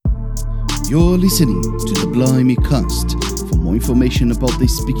You're listening to the Blimey Cast. For more information about the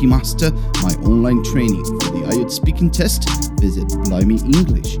Speaking Master, my online training for the IELTS speaking test, visit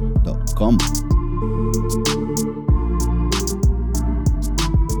blimeyenglish.com.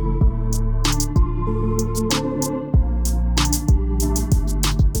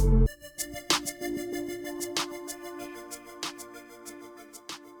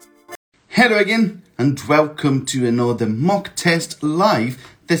 Hello again, and welcome to another mock test live.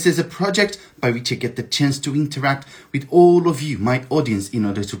 This is a project by which I get the chance to interact with all of you, my audience, in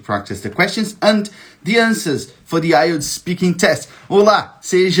order to practice the questions and the answers for the IELTS speaking test. Olá,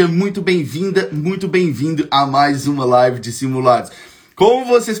 seja muito bem-vinda, muito bem-vindo a mais uma live de simulados. Como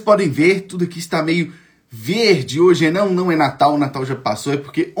vocês podem ver, tudo aqui está meio verde hoje. Não é Natal, o Natal já passou, é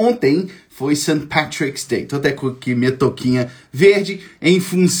porque ontem foi St. Patrick's Day. Tô até com aqui minha touquinha verde em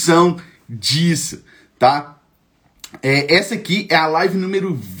função disso, tá? Essa aqui é a live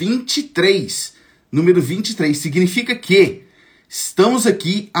número 23. Número 23 significa que estamos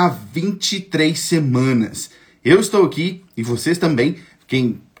aqui há 23 semanas. Eu estou aqui e vocês também,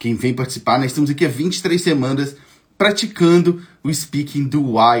 quem vem participar, nós estamos aqui há 23 semanas praticando o speaking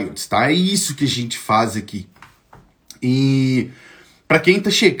do IELTS, tá? É isso que a gente faz aqui. E para quem tá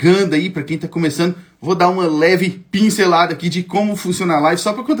chegando aí, para quem tá começando, vou dar uma leve pincelada aqui de como funciona a live,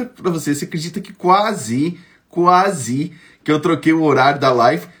 só para contar para vocês. Você acredita que quase que eu troquei o horário da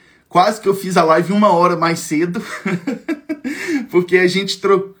live, quase que eu fiz a live 1 hora mais cedo, porque a gente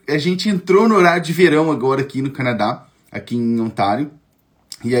entrou no horário de verão agora aqui no Canadá, aqui em Ontário,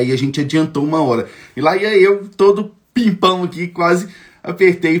 e aí a gente adiantou 1 hora. E lá ia eu, todo pimpão aqui, quase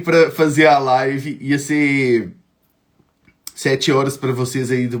apertei para fazer a live, ia ser 7 horas para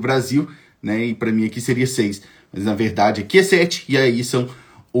vocês aí do Brasil, né? E para mim aqui seria 6. Mas na verdade aqui é 7 e aí são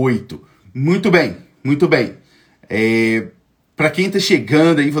 8. Muito bem. Para quem tá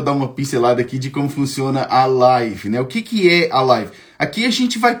chegando aí, vou dar uma pincelada aqui de como funciona a live, né? O que é a live? Aqui a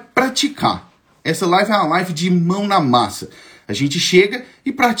gente vai praticar. Essa live é uma live de mão na massa. A gente chega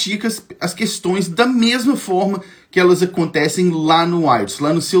e pratica as questões da mesma forma que elas acontecem lá no IELTS,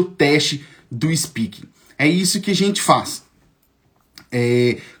 lá no seu teste do speaking. É isso que a gente faz.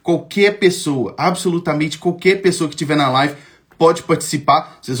 Qualquer pessoa, absolutamente qualquer pessoa que estiver na live pode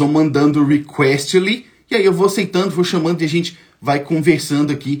participar. Vocês vão mandando o request ali, e aí eu vou aceitando, vou chamando e a gente vai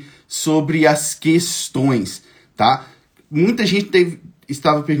conversando aqui sobre as questões, tá? Muita gente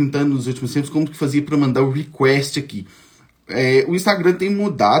estava perguntando nos últimos tempos como que fazia para mandar o request aqui. O Instagram tem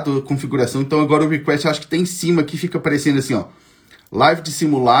mudado a configuração, então agora o request acho que tem em cima aqui, fica aparecendo assim, ó, live de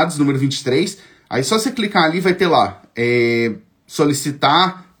simulados, número 23. Aí só você clicar ali vai ter lá,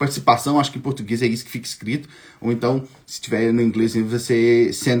 solicitar participação, acho que em português é isso que fica escrito, ou então, se tiver no inglês, vai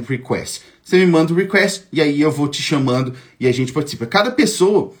ser send request. Você me manda o request, e aí eu vou te chamando, e a gente participa. Cada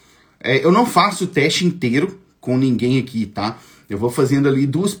pessoa, eu não faço o teste inteiro com ninguém aqui, tá? Eu vou fazendo ali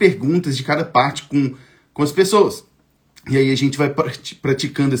 2 perguntas de cada parte com as pessoas. E aí a gente vai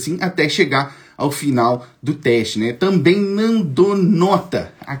praticando assim, até chegar ao final do teste, né? Também não dou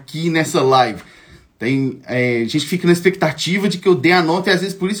nota aqui nessa live. A gente fica na expectativa de que eu dê a nota e às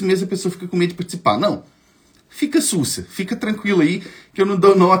vezes por isso mesmo a pessoa fica com medo de participar. Não, fica sussa, fica tranquilo aí que eu não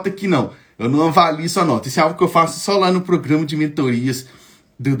dou nota aqui não. Eu não avalio sua nota. Isso é algo que eu faço só lá no programa de mentorias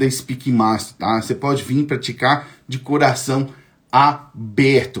do The Speaking Master, tá? Você pode vir praticar de coração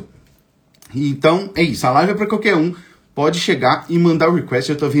aberto. Então é isso, a live é para qualquer um. Pode chegar e mandar o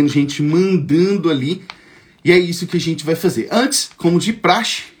request. Eu tô vendo gente mandando ali. E é isso que a gente vai fazer. Antes, como de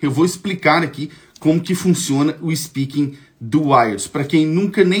praxe, eu vou explicar aqui como que funciona o speaking do IELTS, para quem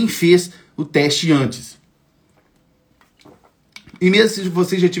nunca nem fez o teste antes. E mesmo se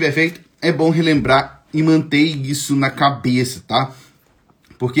você já tiver feito, é bom relembrar e manter isso na cabeça, tá?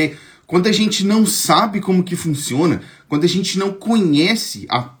 Porque quando a gente não sabe como que funciona, quando a gente não conhece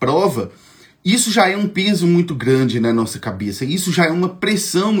a prova, isso já é um peso muito grande na nossa cabeça, isso já é uma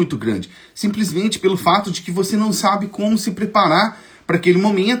pressão muito grande, simplesmente pelo fato de que você não sabe como se preparar para aquele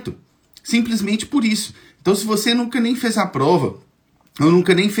momento. Simplesmente por isso. Então, se você nunca nem fez a prova, ou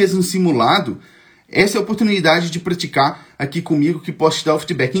nunca nem fez um simulado, essa é a oportunidade de praticar aqui comigo, que posso te dar o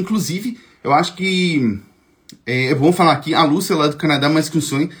feedback. Inclusive, eu acho que é bom falar aqui, a Lúcia lá do Canadá Mais Que Um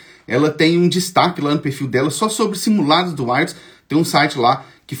Sonho, ela tem um destaque lá no perfil dela só sobre simulados do IELTS. Tem um site lá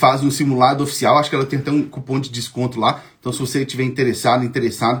que faz um simulado oficial, acho que ela tem até um cupom de desconto lá. Então, se você estiver interessado,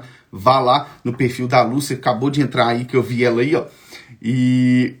 vá lá no perfil da Lúcia, acabou de entrar aí, que eu vi ela aí, ó,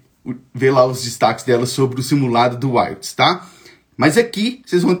 e ver lá os destaques dela sobre o simulado do IELTS, tá? Mas aqui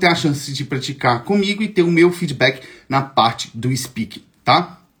vocês vão ter a chance de praticar comigo e ter o meu feedback na parte do speaking,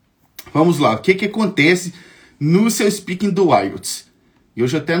 tá? Vamos lá, o que acontece no seu speaking do IELTS? E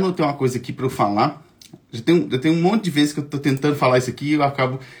hoje eu até anotei uma coisa aqui para eu falar. Já tem um monte de vezes que eu tô tentando falar isso aqui e eu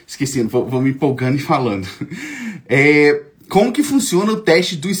acabo esquecendo, vou me empolgando e falando. Como que funciona o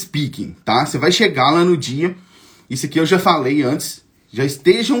teste do speaking, tá? Você vai chegar lá no dia, isso aqui eu já falei antes, já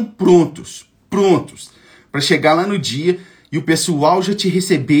estejam prontos para chegar lá no dia e o pessoal já te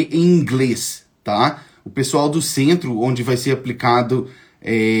receber em inglês, tá? O pessoal do centro, onde vai ser aplicado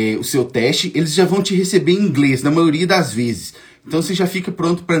o seu teste, eles já vão te receber em inglês, na maioria das vezes. Então você já fica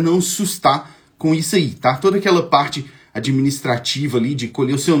pronto para não assustar com isso aí, tá? Toda aquela parte administrativa ali, de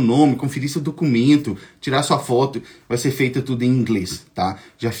colher o seu nome, conferir seu documento, tirar sua foto, vai ser feita tudo em inglês, tá?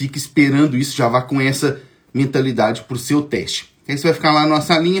 Já fica esperando isso, já vá com essa mentalidade pro seu teste. Aí você vai ficar lá numa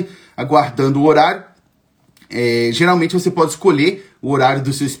salinha, aguardando o horário. Geralmente você pode escolher o horário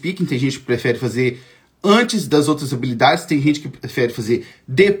do seu speaking, tem gente que prefere fazer antes das outras habilidades, tem gente que prefere fazer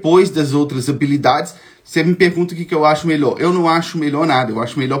depois das outras habilidades. Você me pergunta o que eu acho melhor. Eu não acho melhor nada, eu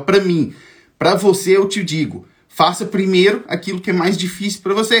acho melhor para mim. Para você, eu te digo, faça primeiro aquilo que é mais difícil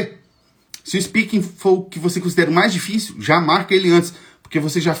para você. Se o speaking for o que você considera mais difícil, já marca ele antes, porque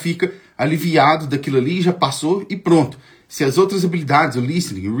você já fica aliviado daquilo ali, já passou e pronto. Se as outras habilidades, o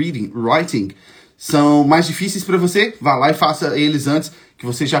listening, o reading, o writing, são mais difíceis para você, vá lá e faça eles antes, que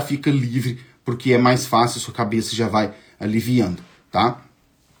você já fica livre, porque é mais fácil, sua cabeça já vai aliviando, tá?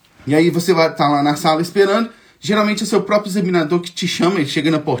 E aí você vai estar lá na sala esperando, geralmente é seu próprio examinador que te chama, ele chega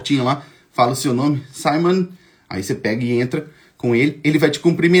na portinha lá, fala o seu nome, Simon, aí você pega e entra com ele, ele vai te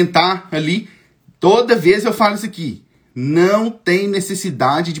cumprimentar ali. Toda vez eu falo isso aqui, não tem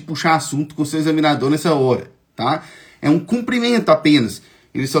necessidade de puxar assunto com o seu examinador nessa hora, tá? É um cumprimento apenas,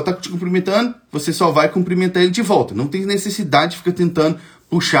 ele só tá te cumprimentando, você só vai cumprimentar ele de volta, não tem necessidade de ficar tentando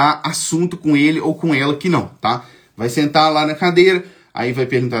puxar assunto com ele ou com ela que não, tá? Vai sentar lá na cadeira, aí vai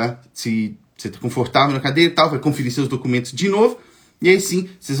perguntar se você tá confortável na cadeira e tal, vai conferir seus documentos de novo, e aí sim,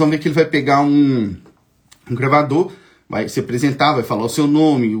 vocês vão ver que ele vai pegar um gravador, vai se apresentar, vai falar o seu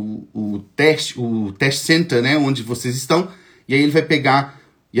nome, o test center, né, onde vocês estão, e aí ele vai pegar,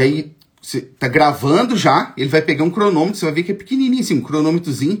 e aí você tá gravando já, ele vai pegar um cronômetro, você vai ver que é pequenininho assim, um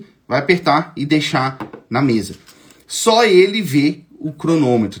cronômetrozinho, vai apertar e deixar na mesa. Só ele vê o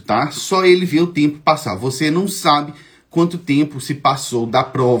cronômetro, tá? Só ele vê o tempo passar. Você não sabe quanto tempo se passou da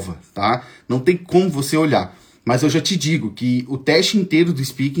prova, tá? Não tem como você olhar. Mas eu já te digo que o teste inteiro do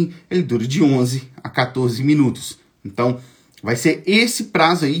speaking, ele dura de 11 a 14 minutos. Então, vai ser esse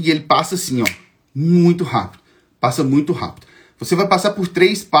prazo aí e ele passa assim, ó, muito rápido. Passa muito rápido. Você vai passar por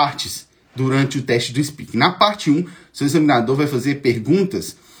 3 partes durante o teste do speaking. Na parte 1, seu examinador vai fazer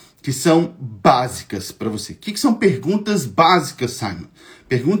perguntas que são básicas para você. O que são perguntas básicas, Simon?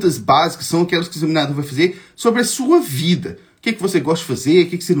 Perguntas básicas são aquelas que o examinador vai fazer sobre a sua vida. O que você gosta de fazer, o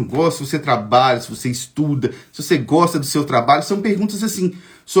que você não gosta, se você trabalha, se você estuda, se você gosta do seu trabalho. São perguntas assim,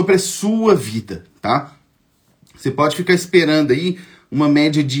 sobre a sua vida, tá? Você pode ficar esperando aí uma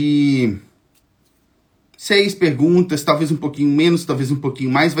média de 6 perguntas, talvez um pouquinho menos, talvez um pouquinho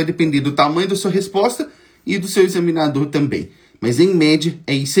mais. Vai depender do tamanho da sua resposta e do seu examinador também. Mas em média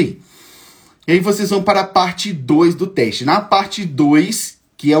é isso aí. E aí vocês vão para a parte 2 do teste. Na parte 2,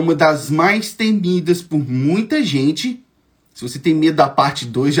 que é uma das mais temidas por muita gente. Se você tem medo da parte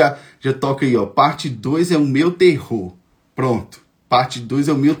 2, já toca aí, ó. Parte 2 é o meu terror. Pronto. Parte 2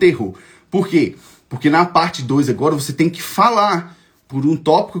 é o meu terror. Por quê? Porque na parte 2 agora você tem que falar por um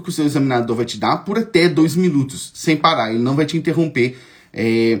tópico que o seu examinador vai te dar por até 2 minutos, sem parar. Ele não vai te interromper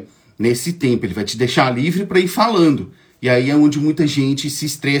nesse tempo. Ele vai te deixar livre para ir falando. E aí é onde muita gente se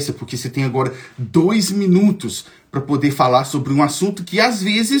estressa, porque você tem agora 2 minutos para poder falar sobre um assunto que às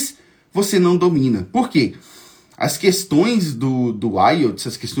vezes você não domina. Por quê? As questões do IELTS,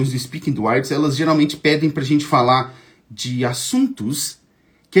 as questões do speaking do IELTS, elas geralmente pedem para a gente falar de assuntos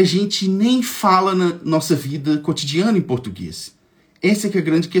que a gente nem fala na nossa vida cotidiana em português. Essa é que é a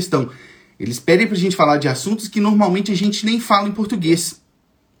grande questão. Eles pedem para a gente falar de assuntos que normalmente a gente nem fala em português.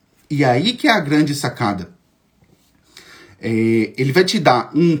 E aí que é a grande sacada. Ele vai te dar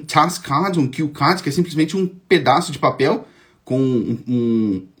um task card, um cue card, que é simplesmente um pedaço de papel com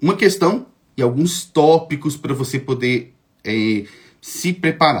uma questão e alguns tópicos para você poder se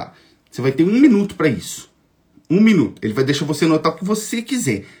preparar. Você vai ter 1 minuto para isso. 1 minuto. Ele vai deixar você anotar o que você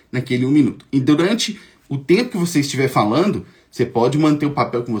quiser naquele 1 minuto. E durante o tempo que você estiver falando, você pode manter o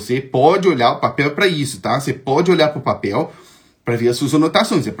papel com você, pode olhar o papel para isso, tá? Você pode olhar para o papel para ver as suas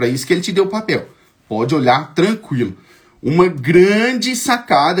anotações. É para isso que ele te deu o papel. Pode olhar tranquilo. Uma grande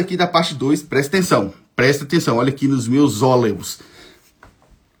sacada aqui da parte 2, presta atenção, olha aqui nos meus óleos.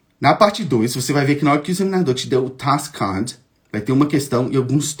 Na parte 2, você vai ver que na hora que o examinador te deu o task card, vai ter uma questão e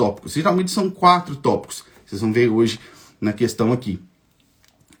alguns tópicos. Geralmente são 4 tópicos, vocês vão ver hoje na questão aqui.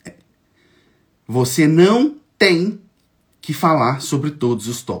 Você não tem que falar sobre todos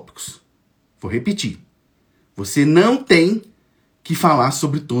os tópicos. Vou repetir. Você não tem que falar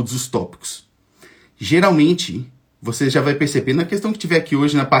sobre todos os tópicos. Geralmente, você já vai perceber, na questão que tiver aqui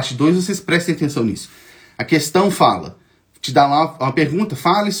hoje, na parte 2, vocês prestem atenção nisso. A questão fala, te dá lá uma pergunta,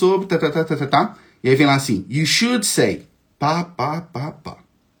 fale sobre, e aí vem lá assim, you should say,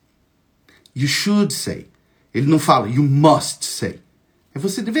 You should say. Ele não fala, you must say.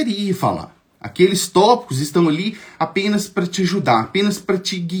 Você deveria falar. Aqueles tópicos estão ali apenas para te ajudar, apenas para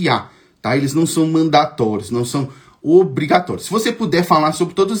te guiar, tá? Eles não são mandatórios, não são obrigatórios. Se você puder falar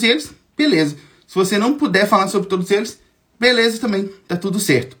sobre todos eles, beleza. Se você não puder falar sobre todos eles, beleza também, tá tudo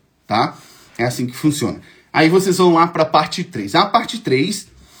certo, tá? É assim que funciona. Aí vocês vão lá para a parte 3. A parte 3,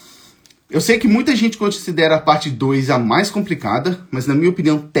 eu sei que muita gente considera a parte 2 a mais complicada, mas na minha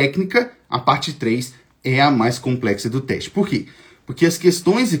opinião técnica, a parte 3 é a mais complexa do teste. Por quê? Porque as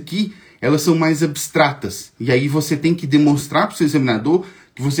questões aqui, elas são mais abstratas. E aí você tem que demonstrar para o seu examinador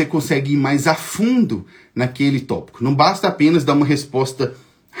que você consegue ir mais a fundo naquele tópico. Não basta apenas dar uma resposta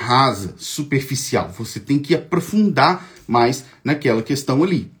rasa, superficial. Você tem que aprofundar mais naquela questão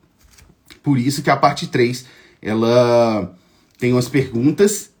ali. Por isso que a parte 3, ela tem umas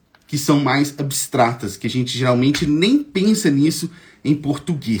perguntas que são mais abstratas, que a gente geralmente nem pensa nisso em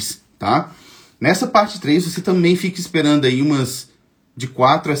português, tá? Nessa parte 3, você também fica esperando aí umas de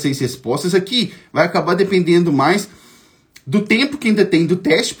 4 a 6 respostas. Aqui vai acabar dependendo mais do tempo que ainda tem do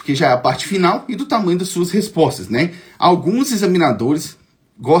teste, porque já é a parte final, e do tamanho das suas respostas, né? Alguns examinadores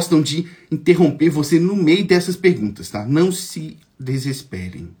gostam de interromper você no meio dessas perguntas, tá? Não se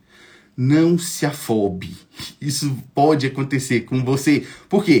desesperem. Não se afobe. Isso pode acontecer com você.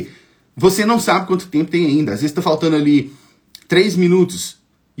 Por quê? Você não sabe quanto tempo tem ainda. Às vezes está faltando ali 3 minutos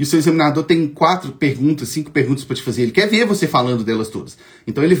e o seu examinador tem 4 perguntas, 5 perguntas para te fazer. Ele quer ver você falando delas todas.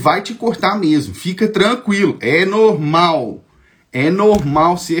 Então ele vai te cortar mesmo. Fica tranquilo. É normal. É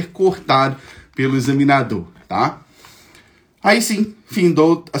normal ser cortado pelo examinador, tá? Aí sim,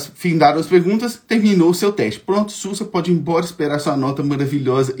 findaram as perguntas, terminou o seu teste. Pronto, Sussa, pode ir embora, esperar sua nota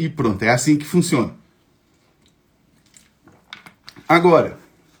maravilhosa e pronto. É assim que funciona. Agora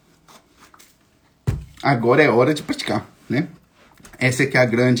é hora de praticar, né? Essa é que é a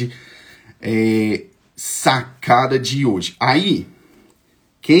grande sacada de hoje. Aí,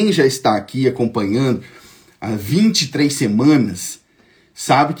 quem já está aqui acompanhando há 23 semanas...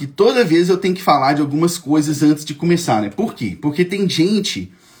 sabe que toda vez eu tenho que falar de algumas coisas antes de começar, né? Por quê? Porque tem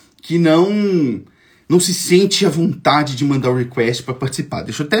gente que não se sente à vontade de mandar o request para participar.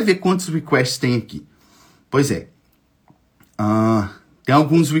 Deixa eu até ver quantos requests tem aqui. Pois é. Tem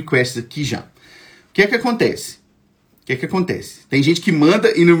alguns requests aqui já. O que é que acontece? Tem gente que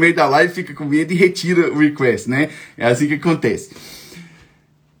manda e no meio da live fica com medo e retira o request, né? É assim que acontece.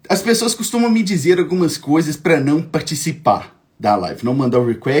 As pessoas costumam me dizer algumas coisas para não participar da live, não mandar o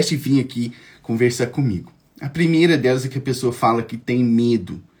request e vir aqui conversar comigo. A primeira delas é que a pessoa fala que tem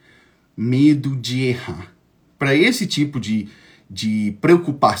medo de errar. Para esse tipo de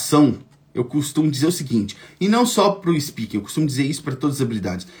preocupação, eu costumo dizer o seguinte, e não só para o speaking, eu costumo dizer isso para todas as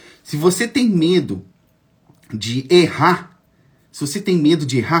habilidades. Se você tem medo de errar,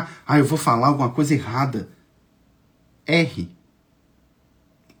 eu vou falar alguma coisa errada, erre.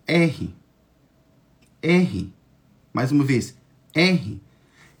 Mais uma vez, erre.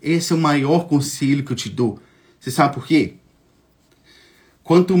 Esse é o maior conselho que eu te dou. Você sabe por quê?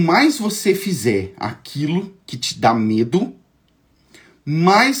 Quanto mais você fizer aquilo que te dá medo,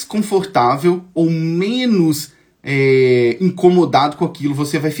 mais confortável ou menos incomodado com aquilo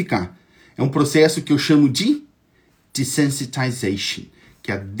você vai ficar. É um processo que eu chamo de desensitization,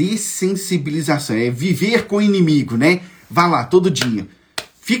 que é a dessensibilização. É viver com o inimigo, né? Vá lá, todo dia.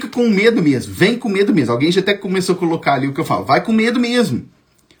 Fica com medo mesmo, vem com medo mesmo. Alguém já até começou a colocar ali o que eu falo. Vai com medo mesmo.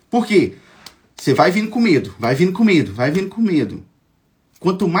 Por quê? Você vai vindo com medo, vai vindo com medo.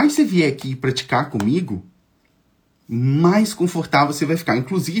 Quanto mais você vier aqui praticar comigo, mais confortável você vai ficar.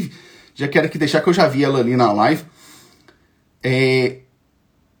 Inclusive, já quero aqui deixar que eu já vi ela ali na live.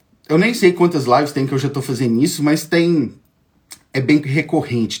 Eu nem sei quantas lives tem que eu já estou fazendo isso, mas é bem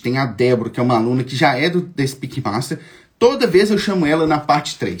recorrente. Tem a Débora, que é uma aluna que já é da Speak Master. Toda vez eu chamo ela na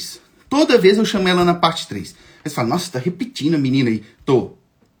parte 3. Aí você fala, nossa, você tá repetindo a menina aí. Tô.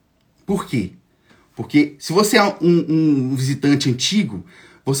 Por quê? Porque se você é um visitante antigo,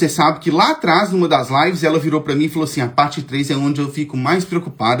 você sabe que lá atrás, numa das lives, ela virou pra mim e falou assim, a parte 3 é onde eu fico mais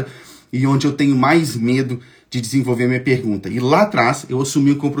preocupada e onde eu tenho mais medo de desenvolver minha pergunta. E lá atrás, eu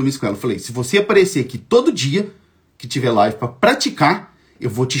assumi um compromisso com ela. Eu falei, se você aparecer aqui todo dia que tiver live pra praticar, eu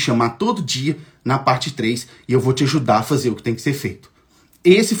vou te chamar todo dia na parte 3 e eu vou te ajudar a fazer o que tem que ser feito.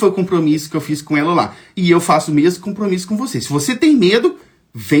 Esse foi o compromisso que eu fiz com ela lá. E eu faço o mesmo compromisso com você. Se você tem medo,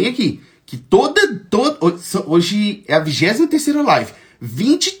 vem aqui. Que hoje é a 23ª live.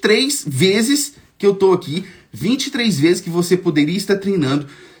 23 vezes que eu tô aqui. 23 vezes que você poderia estar treinando.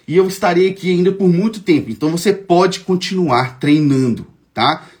 E eu estarei aqui ainda por muito tempo. Então você pode continuar treinando,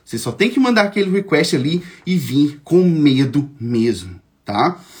 tá? Você só tem que mandar aquele request ali e vir com medo mesmo,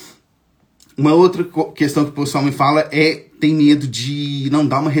 tá? Uma outra questão que o pessoal me fala tem medo de não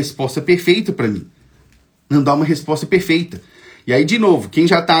dar uma resposta perfeita para mim. Não dar uma resposta perfeita. E aí, de novo, quem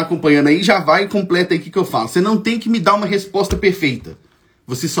já tá acompanhando aí, já vai e completa aí o que eu falo. Você não tem que me dar uma resposta perfeita.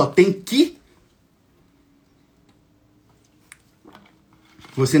 Você só tem que...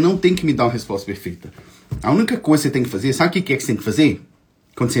 Você não tem que me dar uma resposta perfeita. A única coisa que você tem que fazer, sabe o que é que você tem que fazer?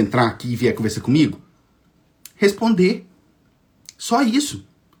 Quando você entrar aqui e vier conversar comigo? Responder. Só isso.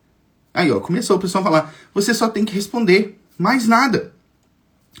 Aí, ó, começou o pessoal a falar, você só tem que responder. Mais nada.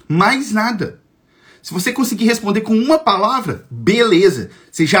 Mais nada. Se você conseguir responder com uma palavra, beleza.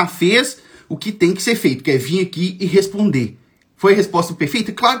 Você já fez o que tem que ser feito, que é vir aqui e responder. Foi a resposta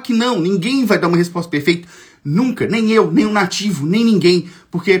perfeita? Claro que não. Ninguém vai dar uma resposta perfeita. Nunca. Nem eu, nem o nativo, nem ninguém.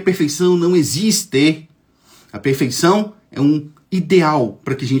 Porque a perfeição não existe. A perfeição é um ideal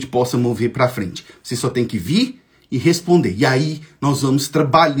para que a gente possa mover para frente. Você só tem que vir e responder. E aí nós vamos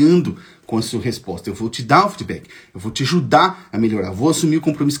trabalhando com a sua resposta. Eu vou te dar o feedback. Eu vou te ajudar a melhorar. Eu vou assumir o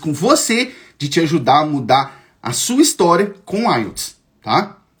compromisso com você de te ajudar a mudar a sua história com o IELTS,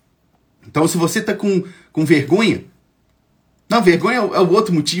 tá? Então, se você tá com vergonha... Não, vergonha é o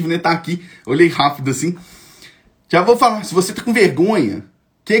outro motivo, né? Tá aqui. Olhei rápido assim. Já vou falar. Se você tá com vergonha...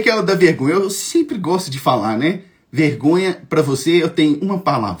 O que é o da vergonha? Eu sempre gosto de falar, né? Vergonha, para você, eu tenho uma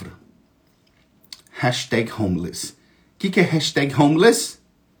palavra. #homeless. O que é #homeless?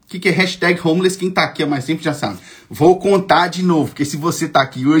 O que é #homeless? Quem tá aqui há mais tempo já sabe. Vou contar de novo, porque se você tá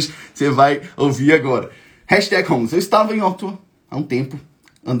aqui hoje, você vai ouvir agora. #homeless. Eu estava em Ottawa há um tempo,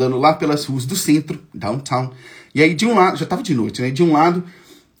 andando lá pelas ruas do centro, downtown. E aí, de um lado, já tava de noite, né? De um lado,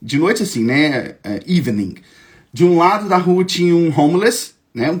 de noite assim, né? Evening. De um lado da rua tinha um homeless,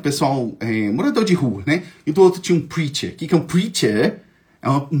 né? Um pessoal, morador de rua, né? E do outro tinha um preacher. O que é um preacher? É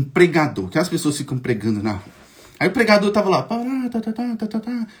um pregador, que as pessoas ficam pregando na rua. Aí o pregador tava lá.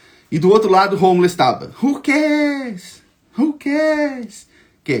 E do outro lado o homeless tava. Who cares? Who cares?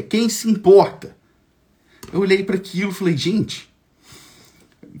 Quem se importa? Eu olhei para aquilo e falei, gente,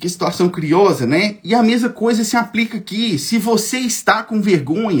 que situação curiosa, né? E a mesma coisa se aplica aqui. Se você está com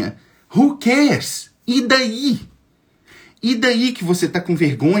vergonha, who cares? E daí? E daí que você está com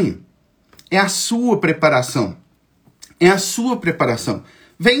vergonha? É a sua preparação. É a sua preparação.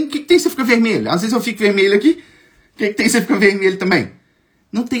 Vem, o que tem você fica vermelho? Às vezes eu fico vermelho aqui. O que tem você fica vermelho também?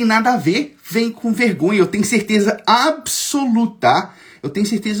 Não tem nada a ver. Vem com vergonha. Eu tenho certeza absoluta. Eu tenho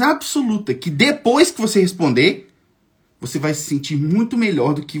certeza absoluta que depois que você responder, você vai se sentir muito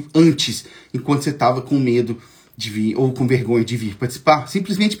melhor do que antes, enquanto você estava com medo de vir, ou com vergonha de vir participar,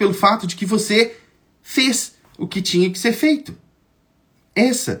 simplesmente pelo fato de que você fez o que tinha que ser feito.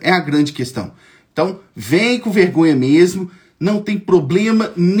 Essa é a grande questão. Então, vem com vergonha mesmo, não tem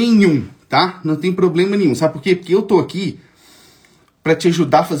problema nenhum, tá? Não tem problema nenhum. Sabe por quê? Porque eu tô aqui para te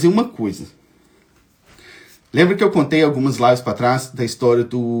ajudar a fazer uma coisa. Lembra que eu contei algumas lives para trás da história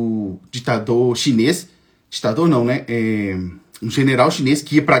do ditador chinês? Ditador não, né? Um general chinês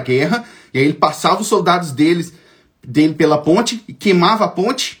que ia para a guerra e aí ele passava os soldados dele pela ponte e queimava a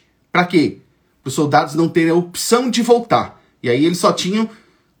ponte. Para quê? Para os soldados não terem a opção de voltar. E aí eles só tinham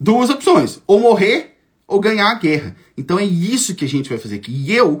duas opções. Ou morrer ou ganhar a guerra. Então é isso que a gente vai fazer aqui.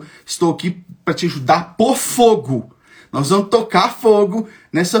 E eu estou aqui para te ajudar por fogo. Nós vamos tocar fogo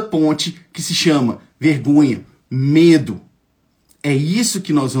nessa ponte que se chama vergonha, medo. É isso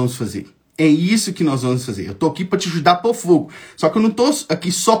que nós vamos fazer. É isso que nós vamos fazer. Eu tô aqui para te ajudar por fogo. Só que eu não tô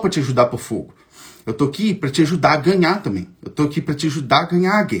aqui só para te ajudar por fogo. Eu tô aqui para te ajudar a ganhar também. Eu tô aqui para te ajudar a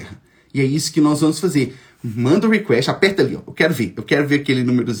ganhar a guerra. E é isso que nós vamos fazer. Manda o request, aperta ali, ó. Eu quero ver aquele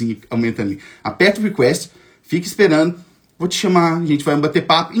númerozinho aumentando ali. Aperta o request, fica esperando. Vou te chamar, a gente vai bater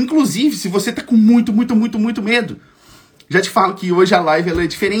papo. Inclusive, se você tá com muito medo, já te falo que hoje a live ela é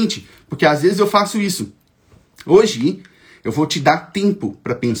diferente, porque às vezes eu faço isso. Hoje eu vou te dar tempo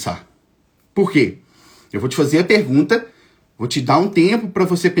para pensar. Por quê? Eu vou te fazer a pergunta, vou te dar um tempo para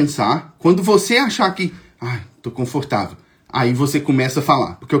você pensar. Quando você achar que, tô confortável, aí você começa a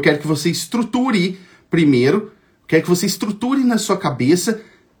falar. Porque eu quero que você estruture primeiro, quero que você estruture na sua cabeça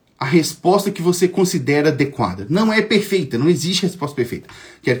a resposta que você considera adequada. Não é perfeita, não existe resposta perfeita.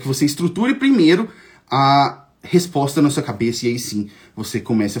 Quero que você estruture primeiro a resposta na sua cabeça e aí sim você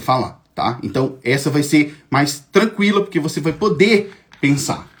começa a falar, tá? Então essa vai ser mais tranquila porque você vai poder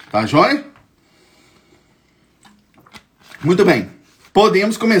pensar. Tá joia? Muito bem.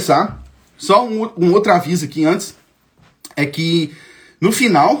 Podemos começar. Só um outro aviso aqui antes. É que no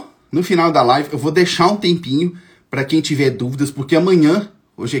final da live, eu vou deixar um tempinho para quem tiver dúvidas, porque amanhã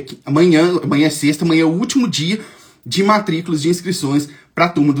é sexta, amanhã é o último dia de matrículas de inscrições para a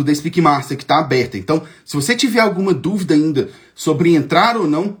turma do The Speak Master, que está aberta. Então, se você tiver alguma dúvida ainda sobre entrar ou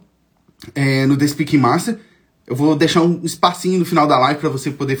não no The Speak Master, eu vou deixar um espacinho no final da live para você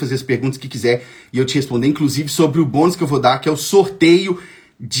poder fazer as perguntas que quiser e eu te responder, inclusive sobre o bônus que eu vou dar, que é o sorteio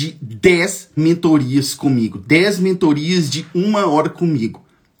de 10 mentorias comigo. 10 mentorias de 1 hora comigo,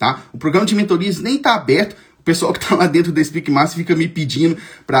 tá? O programa de mentorias nem está aberto. O pessoal que está lá dentro do Speak Master fica me pedindo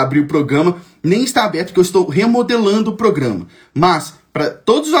para abrir o programa. Nem está aberto porque eu estou remodelando o programa. Mas, para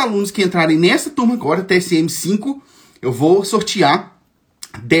todos os alunos que entrarem nessa turma agora, TSM 5, eu vou sortear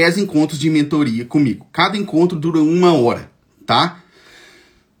 10 encontros de mentoria comigo. Cada encontro dura 1 hora, tá?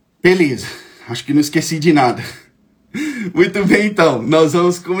 Beleza. Acho que não esqueci de nada. Muito bem, então. Nós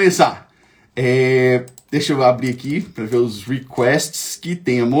vamos começar. Deixa eu abrir aqui para ver os requests que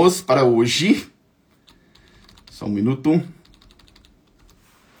temos para hoje. Só um minuto.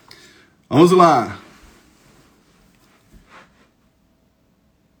 Vamos lá.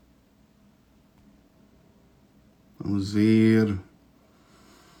 Vamos ver.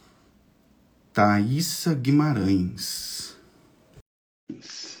 Thaísa Guimarães.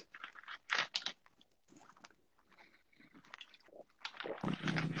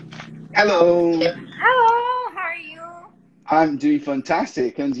 Hello. Hello, how are you? I'm doing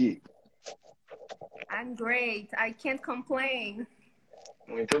fantastic, and you? I'm great. I can't complain.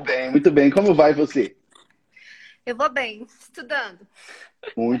 Muito bem, muito bem. Como vai você? Eu vou bem, estudando.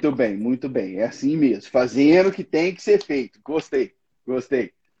 Muito bem, muito bem. É assim mesmo. Fazendo o que tem que ser feito. Gostei,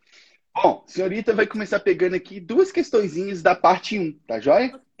 gostei. Bom, a senhorita vai começar pegando aqui 2 questõezinhas da parte 1, tá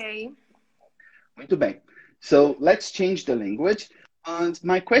joia? Okay. Muito bem. So, let's change the language. And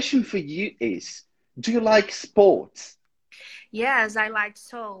my question for you is, do you like sports? Yes, I like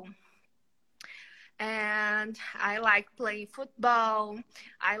so. And I like playing football.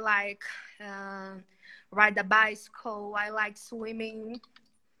 I like ride a bicycle. I like swimming.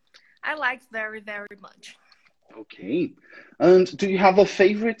 I like very, very much. Okay. And do you have a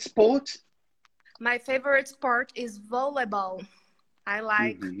favorite sport? My favorite sport is volleyball. I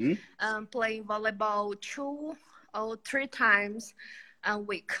like Uhum. playing volleyball 2 or 3 times a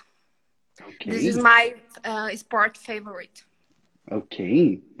week. This is Okay. my sport favorite.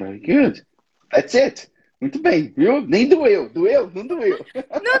 Ok, very good. That's it. Muito bem, viu? Nem doeu. Doeu? Não doeu.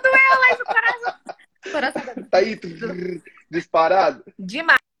 Não doeu, mas o coração Tá aí disparado?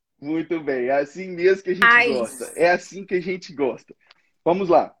 demais. Muito bem, é assim mesmo que a gente gosta. É assim que a gente gosta. Vamos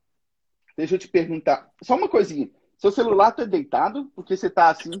lá. Deixa eu te perguntar. Só uma coisinha. Seu celular tá deitado? Porque você tá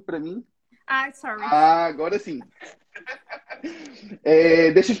assim pra mim? Ai, sorry. Ah, agora sim.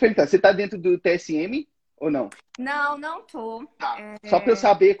 Deixa eu te perguntar. Você tá dentro do TSM ou não? Não, não tô. Tá. Só para eu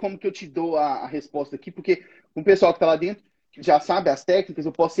saber como que eu te dou a resposta aqui, porque o pessoal que está lá dentro já sabe as técnicas,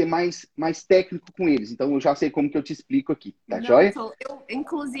 eu posso ser mais técnico com eles. Então, eu já sei como que eu te explico aqui, tá Não joia? tô. Eu,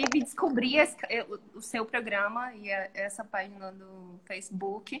 inclusive, descobri o seu programa e essa página do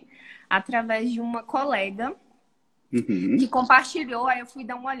Facebook através de uma colega que compartilhou. Aí eu fui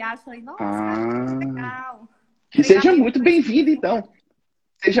dar uma olhada e falei, nossa, que legal. Que seja muito bem-vindo, então.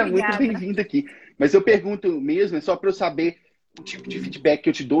 Seja muito Obrigada. bem-vindo aqui. Mas eu pergunto mesmo, é só para eu saber o tipo de feedback que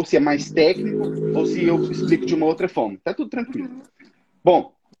eu te dou, se é mais técnico ou se eu explico de uma outra forma. Tá tudo tranquilo.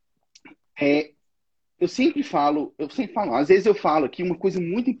 Bom, eu sempre falo, às vezes eu falo aqui uma coisa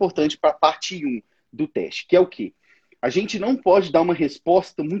muito importante para a parte 1 do teste, que é o quê? A gente não pode dar uma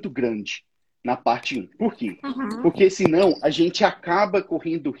resposta muito grande na parte 1. Por quê? Porque senão a gente acaba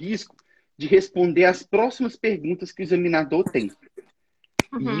correndo o risco de responder as próximas perguntas que o examinador tem.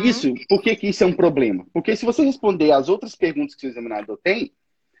 E isso, por que isso é um problema? Porque se você responder as outras perguntas que o examinador tem,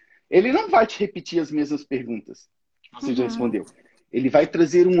 ele não vai te repetir as mesmas perguntas que você já respondeu. Ele vai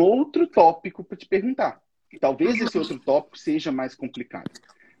trazer um outro tópico para te perguntar. E talvez esse outro tópico seja mais complicado.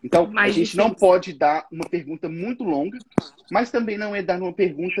 Então, a gente não pode dar uma pergunta muito longa, mas também não é dar uma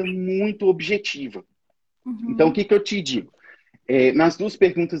pergunta muito objetiva. Então, o que eu te digo? Nas 2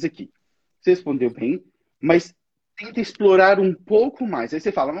 perguntas aqui, você respondeu bem, mas tenta explorar um pouco mais. Aí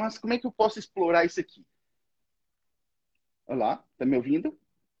você fala, mas como é que eu posso explorar isso aqui? Olá, tá me ouvindo?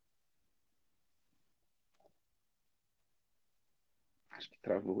 Acho que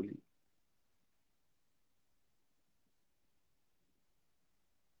travou ali.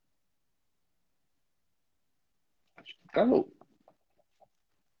 Acho que travou.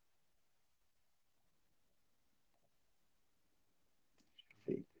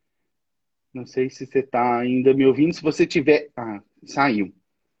 Não sei se você está ainda me ouvindo. Se você tiver... Ah, saiu.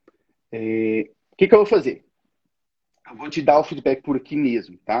 O que eu vou fazer? Eu vou te dar o feedback por aqui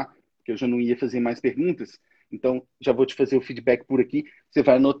mesmo, tá? Porque eu já não ia fazer mais perguntas. Então, já vou te fazer o feedback por aqui. Você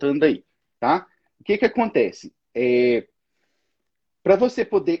vai anotando aí, tá? O que acontece? Para você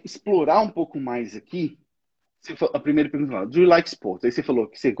poder explorar um pouco mais aqui, a primeira pergunta lá, do you like sports? Aí você falou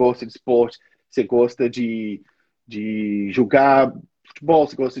que você gosta de esporte, você gosta de jogar futebol,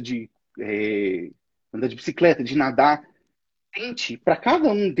 você gosta de andar de bicicleta, de nadar. Tente, para cada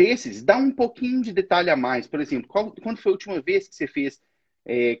um desses, dar um pouquinho de detalhe a mais. Por exemplo, quando foi a última vez que você fez,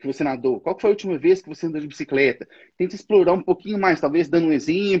 que você nadou? Qual foi a última vez que você andou de bicicleta? Tente explorar um pouquinho mais, talvez dando um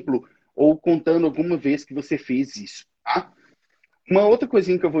exemplo ou contando alguma vez que você fez isso, tá? Uma outra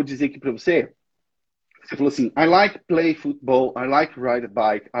coisinha que eu vou dizer aqui para você, você falou assim, I like play football, I like ride a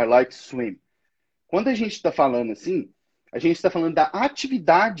bike, I like swim. Quando a gente está falando assim, a gente está falando da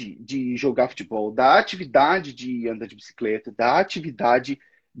atividade de jogar futebol, da atividade de andar de bicicleta, da atividade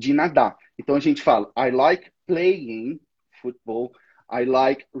de nadar. Então a gente fala, I like playing football, I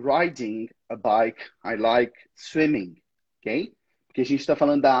like riding a bike, I like swimming, ok? Porque a gente está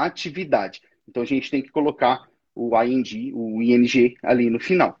falando da atividade. Então a gente tem que colocar o ing, o ing ali no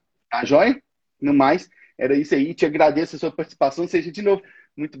final. Tá joia? No mais, era isso aí. Te agradeço a sua participação. Seja de novo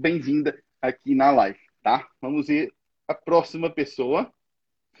muito bem-vinda aqui na live, tá? Vamos ver a próxima pessoa.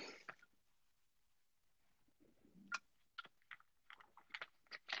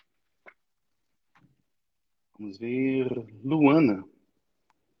 Vamos ver Luana.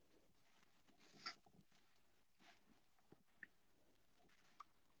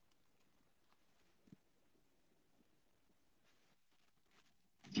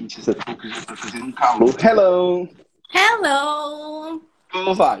 Gente, essa touca já tá fazendo um calor. Hello! Hello!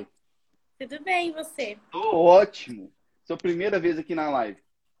 Como vai? Tudo bem, e você? Tô ótimo. Sua primeira vez aqui na live,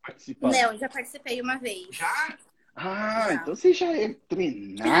 participando. Não, já participei uma vez. Já? Ah, Já. então você já é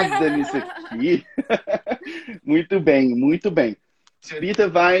treinada nisso aqui. Muito bem, muito bem. A senhorita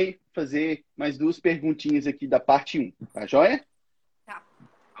vai fazer mais duas perguntinhas aqui da parte 1, tá joia? Tá.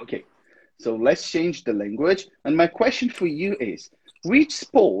 Okay, so let's change the language. And my question for you is, which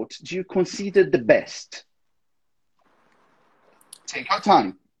sport do you consider the best? Take your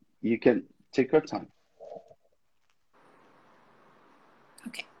time. You can take your time.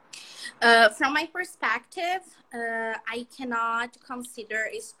 Okay. From my perspective, I cannot consider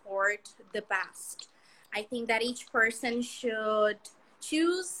a sport the best. I think that each person should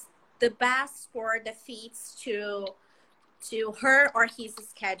choose the best sport that fits to her or his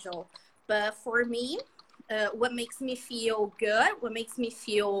schedule. But for me, what makes me feel good, what makes me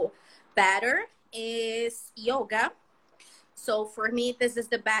feel better is yoga. So for me, this is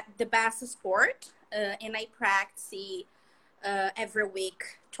the best sport, and I practice every week,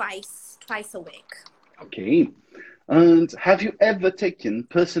 twice a week. Okay. And have you ever taken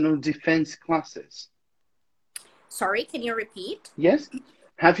personal defense classes? Sorry, can you repeat? Yes.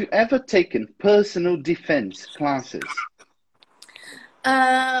 Have you ever taken personal defense classes?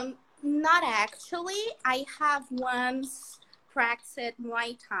 Not actually. I have once practiced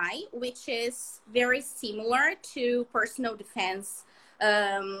Muay Thai, which is very similar to personal defense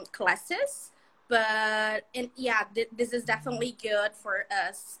classes. But this is definitely good for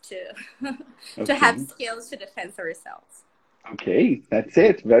us to have skills to defend ourselves. Ok, that's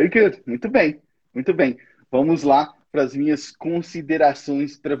it. Very good. Muito bem, muito bem. Vamos lá para as minhas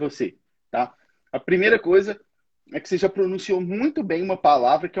considerações para você, tá? A primeira coisa é que você já pronunciou muito bem uma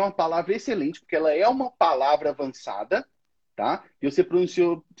palavra que é uma palavra excelente, porque ela é uma palavra avançada, tá? E você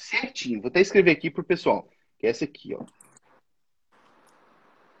pronunciou certinho. Vou até escrever aqui pro pessoal, que é essa aqui, ó.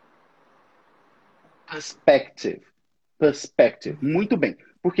 Perspective. Perspective. Muito bem.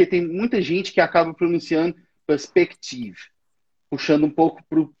 Porque tem muita gente que acaba pronunciando perspective, puxando um pouco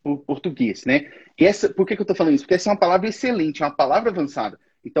para o português, né? E por que eu estou falando isso? Porque essa é uma palavra excelente, é uma palavra avançada.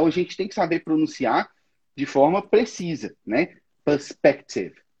 Então, a gente tem que saber pronunciar de forma precisa, né?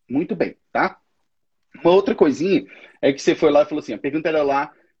 Perspective. Muito bem, tá? Uma outra coisinha é que você foi lá e falou assim, a pergunta era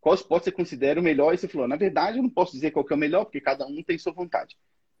lá, qual esporte você considera o melhor? E você falou, na verdade, eu não posso dizer qual que é o melhor, porque cada um tem sua vontade.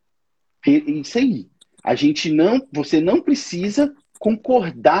 Isso aí. Você não precisa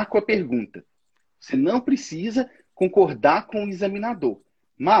concordar com a pergunta. Você não precisa concordar com o examinador.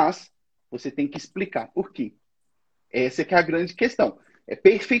 Mas você tem que explicar por quê. Essa que é a grande questão. É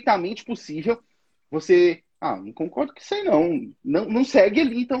perfeitamente possível você... Ah, não concordo com isso aí não. Não segue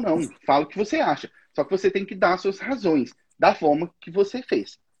ali então não. Fala o que você acha. Só que você tem que dar suas razões da forma que você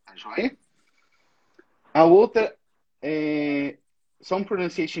fez. Tá joia? A outra é... Só um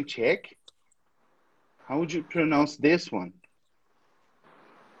pronunciation check. How would you pronounce this one?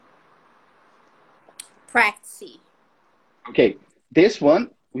 Practice. Okay. This one,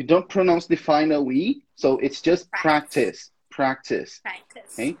 we don't pronounce the final E, so it's just practice. Practice.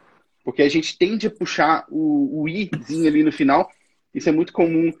 Okay? Porque a gente tende a puxar o Izinho ali no final. Isso é muito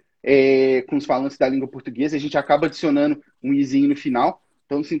comum com os falantes da língua portuguesa. A gente acaba adicionando um Izinho no final.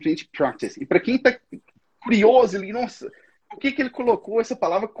 Então, simplesmente practice. E para quem está curioso ali, nossa, por que ele colocou essa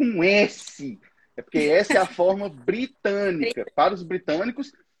palavra com S? É porque essa é a forma britânica. Para os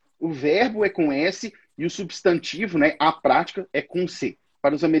britânicos, o verbo é com S e o substantivo, né, a prática, é com C.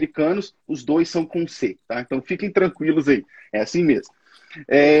 Para os americanos, os dois são com C, tá? Então, fiquem tranquilos aí. É assim mesmo.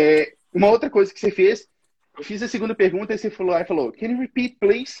 Uma outra coisa que você fez, eu fiz a segunda pergunta e você falou, can you repeat,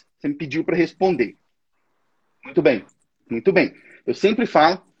 please? Você me pediu para responder. Muito bem, muito bem. Eu sempre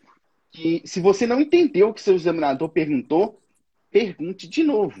falo que se você não entendeu o que seu examinador perguntou, pergunte de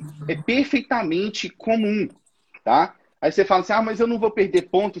novo. É perfeitamente comum, tá? Aí você fala assim, mas eu não vou perder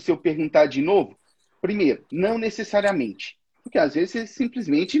ponto se eu perguntar de novo? Primeiro, não necessariamente. Porque às vezes você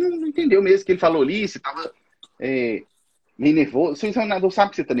simplesmente não entendeu mesmo o que ele falou ali, você estava meio nervoso. O seu examinador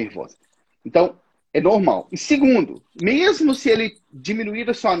sabe que você está nervoso. Então, é normal. E segundo, mesmo se ele diminuir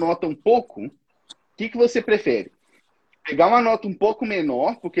a sua nota um pouco, o que você prefere? Pegar uma nota um pouco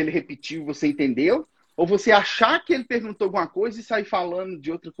menor, porque ele repetiu e você entendeu, ou você achar que ele perguntou alguma coisa e sair falando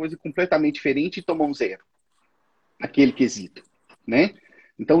de outra coisa completamente diferente e tomar um 0? Aquele quesito, né?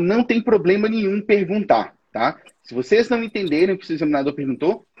 Então, não tem problema nenhum perguntar, tá? Se vocês não entenderem o que o seu examinador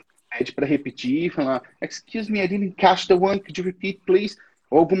perguntou, pede para repetir, falar, excuse me, I didn't catch the one, could you repeat, please?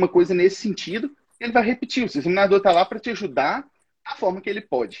 Ou alguma coisa nesse sentido, ele vai repetir. O seu examinador está lá para te ajudar da forma que ele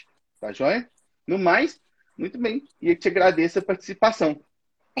pode, tá joia? No mais, muito bem. E eu te agradeço a participação.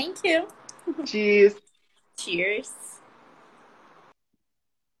 Thank you. Cheers. Cheers.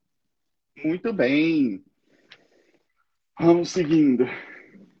 Muito bem. Vamos seguindo.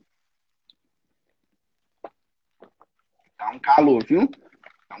 Tá um calor, viu?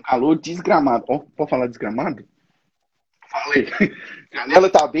 Tá um calor desgramado. Pode falar desgramado? Falei. Janela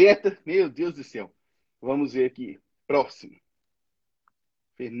tá aberta. Meu Deus do céu. Vamos ver aqui. Próximo.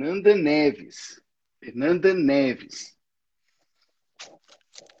 Fernanda Neves. Fernanda Neves.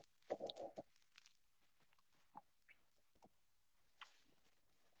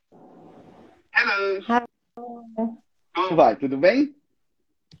 Hello. Hello. Como vai? Tudo bem?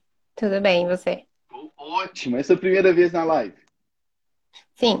 Tudo bem, e você? Ótimo. Essa é a primeira vez na live?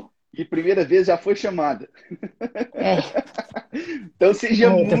 Sim. E primeira vez já foi chamada. É. Então seja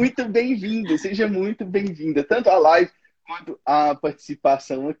muito bem-vinda, seja muito bem-vinda, tanto a live quanto a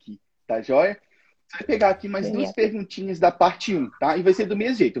participação aqui, tá joia? Você vai pegar aqui mais duas perguntinhas da parte 1, tá? E vai ser do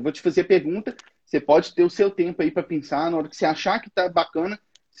mesmo jeito, eu vou te fazer a pergunta, você pode ter o seu tempo aí para pensar, na hora que você achar que tá bacana,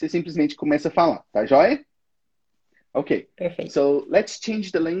 você simplesmente começa a falar, tá joia? Ok. Perfeito. So let's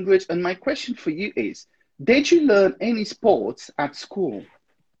change the language, and my question for you is, did you learn any sports at school?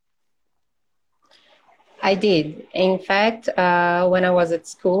 I did. In fact, when I was at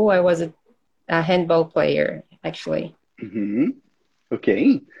school, I was a handball player, actually.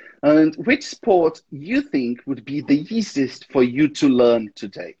 Okay. And which sport you think would be the easiest for you to learn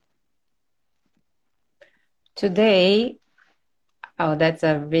today? Today, that's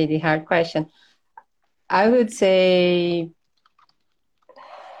a really hard question. I would say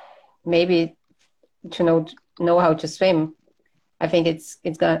maybe to know how to swim. I think it's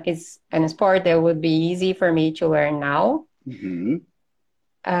an sport that would be easy for me to learn now.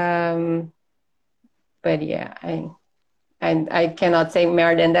 But yeah, I cannot say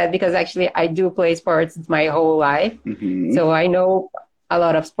more than that because actually I do play sports my whole life. So I know a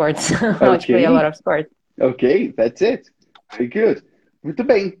lot of sports. How to play a lot of sports. Okay, that's it. Very good. Muito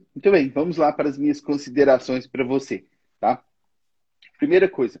bem, muito bem. Vamos lá para as minhas considerações para você, tá? Primeira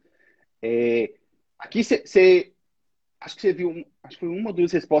coisa, aqui você acho que você viu, acho que foi uma ou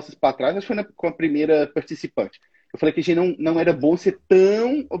duas respostas para trás, acho que foi com a primeira participante. Eu falei que a gente não era bom ser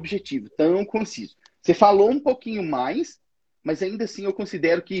tão objetivo, tão conciso. Você falou um pouquinho mais, mas ainda assim eu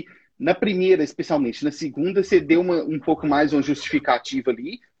considero que na primeira, especialmente, na segunda, você deu um pouco mais uma justificativa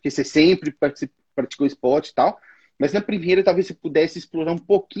ali, porque você sempre praticou esporte e tal, mas na primeira talvez você pudesse explorar um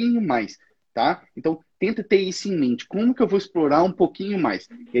pouquinho mais, tá? Então, tenta ter isso em mente. Como que eu vou explorar um pouquinho mais?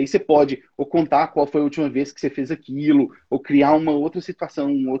 E aí você pode ou contar qual foi a última vez que você fez aquilo, ou criar uma outra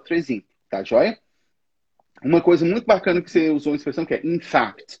situação, um outro exemplo, tá joia? Uma coisa muito bacana que você usou a expressão que é in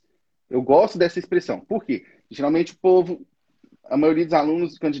fact. Eu gosto dessa expressão. Por quê? Geralmente o povo, a maioria dos alunos,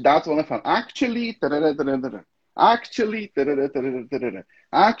 dos candidatos, vão lá e falam actually, actually,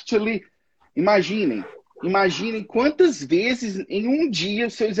 actually. Imaginem quantas vezes em um dia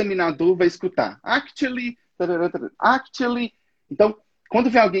o seu examinador vai escutar. Actually, actually. Então, quando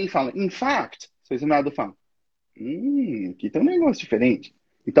vem alguém e fala, in fact, seu examinador fala, aqui tem um negócio diferente.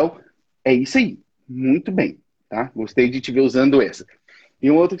 Então, é isso aí. Muito bem, tá? Gostei de te ver usando essa. E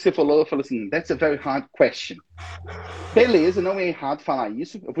um outro que você falou, falou assim, that's a very hard question. Beleza, não é errado falar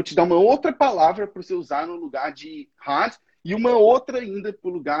isso. Eu vou te dar uma outra palavra para você usar no lugar de hard e uma outra ainda para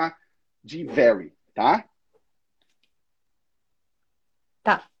o lugar de very, tá?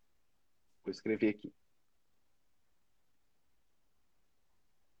 Tá. Vou escrever aqui.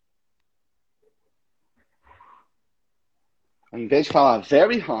 Ao invés de falar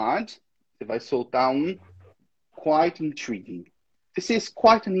very hard, você vai soltar um quite intriguing. This is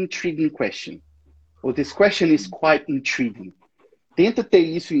quite an intriguing question. Or this question is quite intriguing. Tenta ter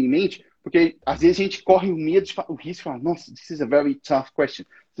isso em mente, porque às vezes a gente corre o medo, o risco de falar, nossa, this is a very tough question.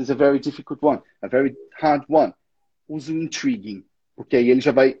 This is a very difficult one. A very hard one. Use o intriguing, porque aí ele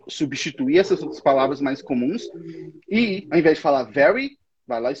já vai substituir essas outras palavras mais comuns e, ao invés de falar very,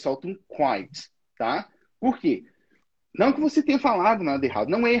 vai lá e solta um quite, tá? Por quê? Não que você tenha falado nada errado,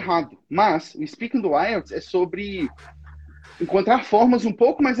 não é errado, mas o Speaking do IELTS é sobre encontrar formas um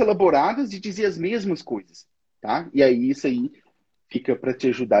pouco mais elaboradas de dizer as mesmas coisas, tá? E aí isso aí fica para te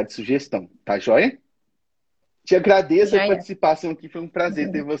ajudar de sugestão, tá joia? Te agradeço a participação aqui, foi um prazer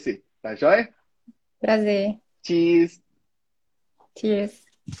ter você, tá joia? Prazer. Cheers. Cheers.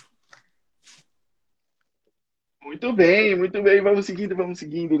 Muito bem, vamos seguindo,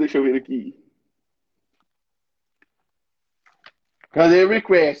 deixa eu ver aqui. Cadê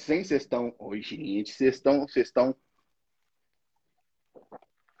requests, hein? Vocês estão... Oi, gente, vocês estão...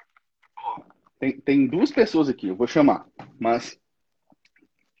 Tem duas pessoas aqui, eu vou chamar, mas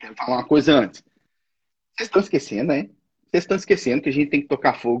quero falar uma coisa antes. Vocês estão esquecendo, né? Vocês estão esquecendo que a gente tem que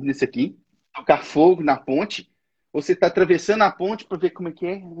tocar fogo nisso aqui? Tocar fogo na ponte? Você está atravessando a ponte para ver como é que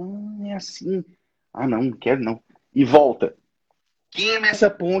é? É assim. Ah, não quero não. E volta. Queima essa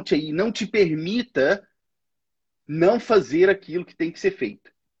ponte aí. Não te permita não fazer aquilo que tem que ser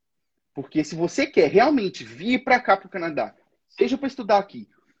feito. Porque se você quer realmente vir para cá, para o Canadá, seja para estudar aqui,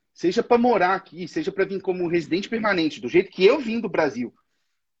 seja para morar aqui, seja para vir como residente permanente, do jeito que eu vim do Brasil,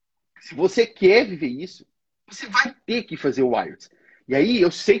 se você quer viver isso, você vai ter que fazer o IELTS. E aí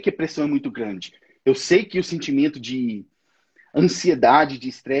eu sei que a pressão é muito grande. Eu sei que o sentimento de ansiedade, de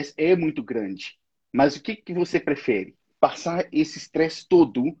estresse é muito grande. Mas o que você prefere? Passar esse estresse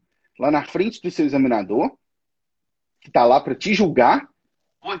todo lá na frente do seu examinador, que está lá para te julgar,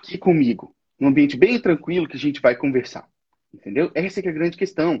 ou aqui comigo, num ambiente bem tranquilo que a gente vai conversar. Entendeu? Essa é que é a grande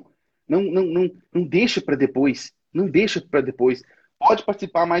questão. Não deixa para depois. Não deixa para depois. Pode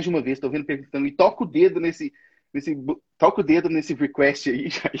participar mais de uma vez. Estou vendo perguntando. E toca o dedo toca o dedo nesse request aí.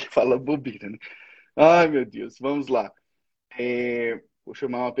 Já fala bobeira, né? Ai, meu Deus. Vamos lá. Vou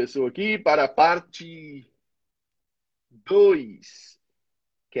chamar uma pessoa aqui para a parte 2.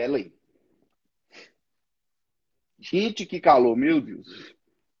 Kelly. Gente, que calor, meu Deus.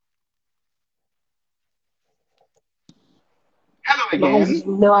 Hello again. Mas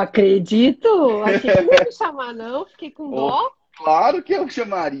não acredito. Achei que não ia me chamar, não. Fiquei com dó. Claro que eu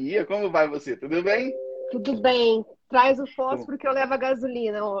chamaria. Como vai você? Tudo bem? Tudo bem. Traz o fósforo que eu levo a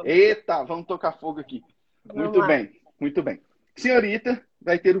gasolina, homem. Eita, vamos tocar fogo aqui. Muito bem, muito bem. Senhorita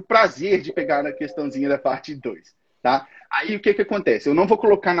vai ter o prazer de pegar na questãozinha da parte 2, tá? Aí o que acontece? Eu não vou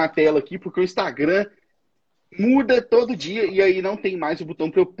colocar na tela aqui porque o Instagram muda todo dia e aí não tem mais o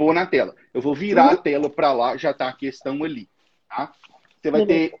botão para eu pôr na tela. Eu vou virar a tela para lá, já tá a questão ali, tá? Você vai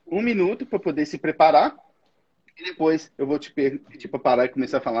ter 1 minuto para poder se preparar e depois eu vou te pedir para parar e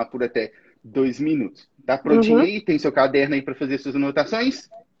começar a falar por até 2 minutos. Tá prontinho aí? Tem seu caderno aí para fazer suas anotações?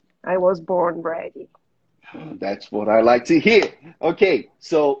 I was born ready. That's what I like to hear. Okay,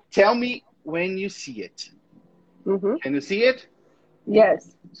 so tell me when you see it. Can you see it?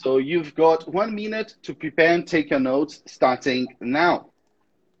 Yes. So you've got 1 minute to prepare and take your notes starting now.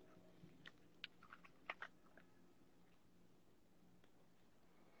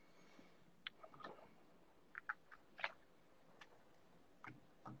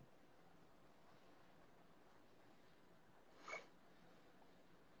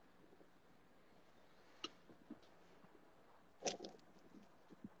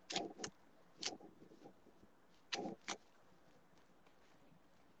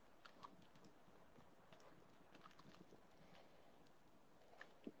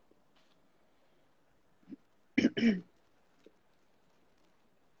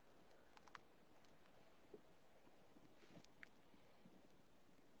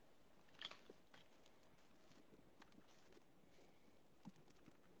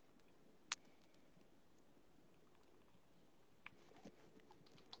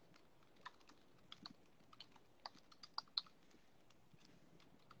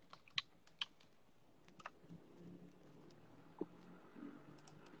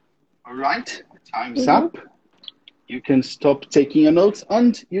 All right, time's up. You can stop taking your notes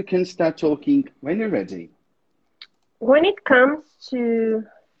and you can start talking when you're ready. When it comes to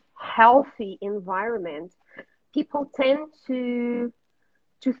healthy environment, people tend to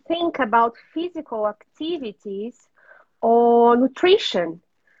think about physical activities or nutrition,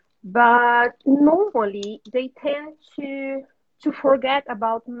 but normally they tend to forget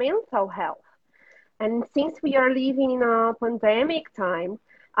about mental health. And since we are living in a pandemic time,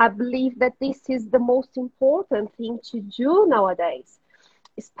 I believe that this is the most important thing to do nowadays,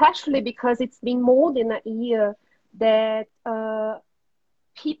 especially because it's been more than a year that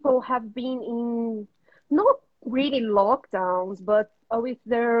people have been in not really lockdowns, but with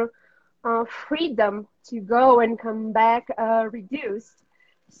their freedom to go and come back reduced.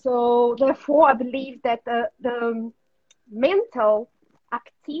 So therefore, I believe that the mental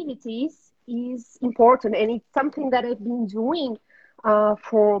activities is important, and it's something that I've been doing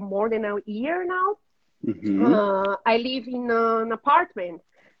for more than a year now. I live in an apartment,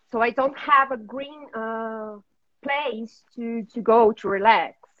 so I don't have a green place to go to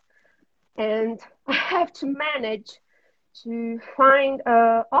relax, and I have to manage to find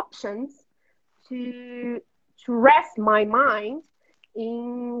options to rest my mind.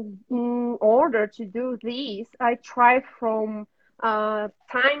 In order to do this, I try from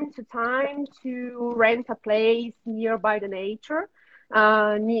time to time to rent a place nearby the nature.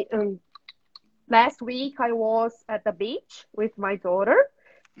 Last week I was at the beach with my daughter,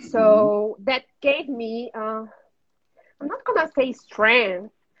 so that gave me I'm not gonna say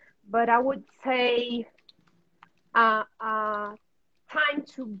strength, but I would say time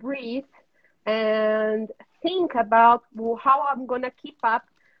to breathe and think about how I'm gonna keep up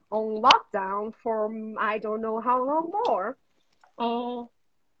on lockdown for I don't know how long more.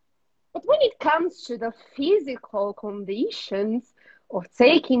 But when it comes to the physical conditions of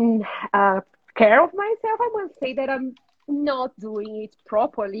taking care of myself, I must say that I'm not doing it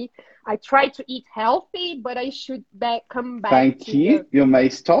properly. I try to eat healthy, but I should come back. Thank you. You may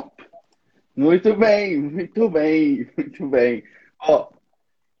stop. Muito bem, muito bem, muito bem. Ó,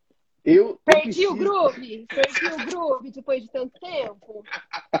 perdi o groove depois de tanto tempo.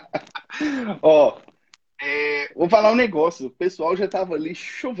 Ó, vou falar um negócio. O pessoal já estava ali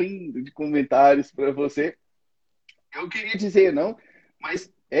chovendo de comentários para você. Eu queria dizer não,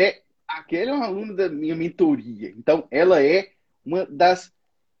 mas aquele é um aluno da minha mentoria. Então, ela é uma das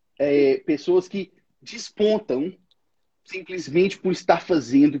pessoas que despontam simplesmente por estar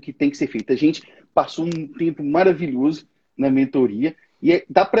fazendo o que tem que ser feito. A gente passou um tempo maravilhoso na mentoria e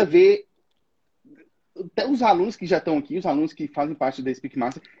dá para ver até os alunos que já estão aqui, os alunos que fazem parte da Speak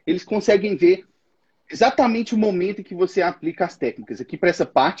Master, eles conseguem ver exatamente o momento em que você aplica as técnicas. Aqui para essa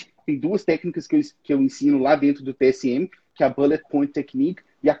parte, tem duas técnicas que eu ensino lá dentro do TSM, que é a Bullet Point Technique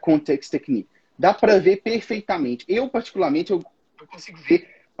e a Context Technique. Dá para ver perfeitamente. Eu, particularmente, eu consigo ver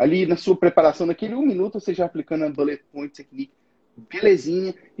ali na sua preparação, naquele 1 minuto, você já aplicando a Bullet Point Technique,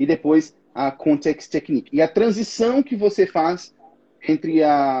 belezinha, e depois a Context Technique. E a transição que você faz entre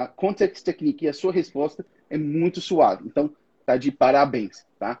a Context Technique e a sua resposta é muito suave. Então, tá de parabéns,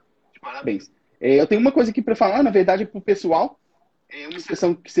 tá? De parabéns. Eu tenho uma coisa aqui para falar, na verdade, para o pessoal. É uma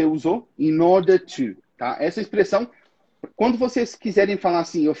expressão que você usou, in order to, tá? Essa expressão, quando vocês quiserem falar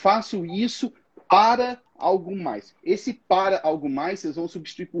assim, eu faço isso para algo mais. Esse para algo mais, vocês vão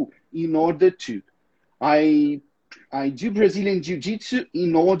substituir por in order to. I do Brazilian Jiu-Jitsu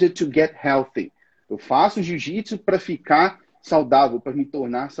in order to get healthy. Eu faço Jiu-Jitsu para ficar saudável, para me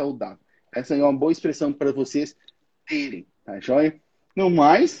tornar saudável. Essa é uma boa expressão para vocês terem, tá joia? No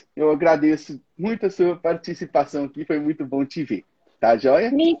mais, eu agradeço muito a sua participação aqui, foi muito bom te ver, tá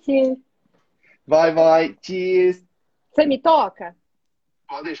joia? Me too. Vai, cheers. Você me toca?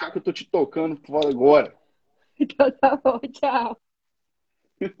 Pode deixar que eu tô te tocando fora agora. Então tá bom, tchau.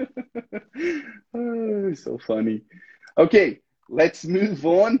 Oh, so funny. Okay, let's move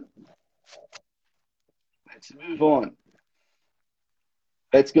on.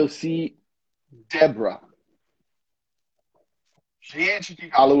 Let's go see Deborah. Gente, que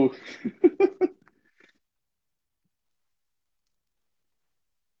calor.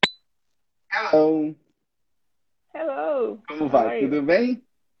 Hello. Hello. Como vai? Tudo bem?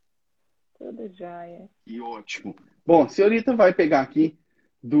 Tudo jóia. Que ótimo. Bom, a senhorita vai pegar aqui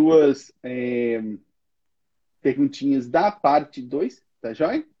duas perguntinhas da parte 2, tá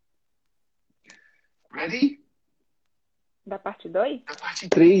jóia? Ready? Da parte 2? Da parte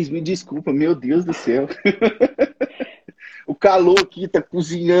 3, me desculpa, meu Deus do céu. O calor aqui tá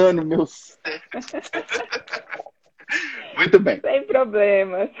cozinhando meus... Muito bem. Sem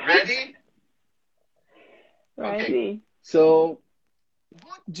problemas. Ready? Ready. Okay. So,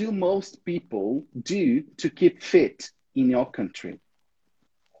 What do most people do to keep fit in your country?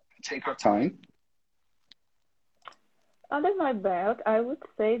 Take your time. Under my belt, I would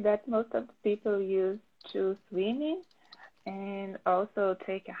say that most of the people use to swimming and also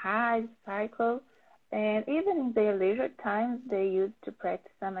take a hike, cycle, and even in their leisure times, they use to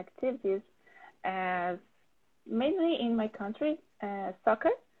practice some activities as mainly in my country,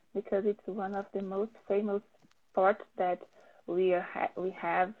 soccer, because it's one of the most famous sports that we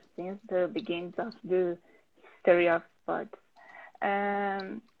have since the beginnings of the history of sports.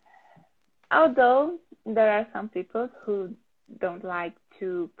 Um, Although there are some people who don't like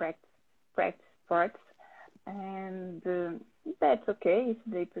to practice sports, and that's okay if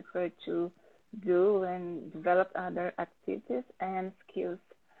they prefer to do and develop other activities and skills.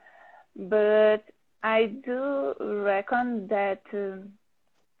 But I do reckon that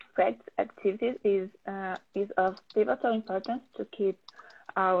practice activities is of pivotal importance to keep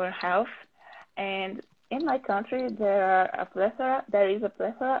our health. And in my country, there is a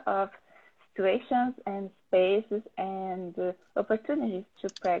plethora of situations and spaces and opportunities to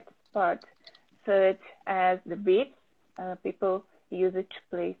practice sports, such as the beach. People use it to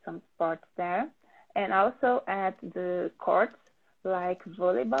play some sports there, and also at the courts like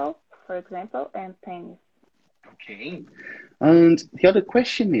volleyball, for example, and tennis. Okay. And the other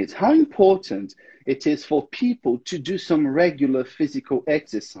question is how important it is for people to do some regular physical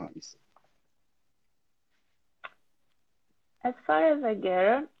exercise. As far as I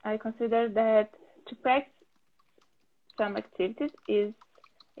gather, I consider that to practice some activities is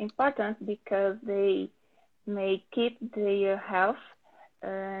important because they may keep their health,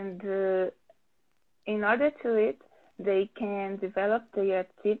 and in order to it, they can develop their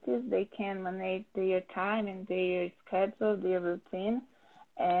activities, they can manage their time and their schedule, their routine,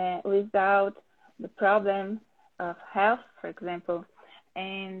 without the problem of health, for example.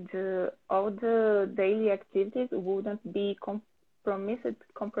 And all the daily activities wouldn't be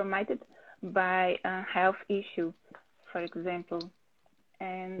compromised by a health issue, for example.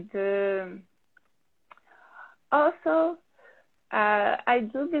 And also, I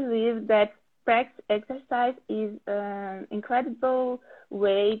do believe that practice exercise is an incredible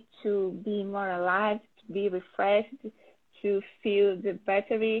way to be more alive, to be refreshed, to feel the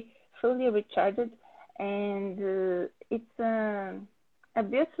battery fully recharged, and it's a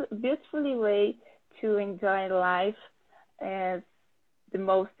beautiful way to enjoy life as the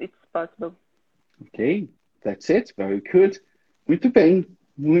most it's possible. Ok, that's it, very good. Muito bem,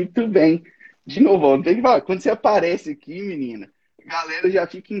 muito bem. De novo, ó, tem que falar, quando você aparece aqui, menina, a galera já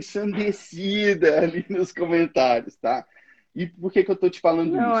fica ensandecida ali nos comentários, tá? E por que que eu tô te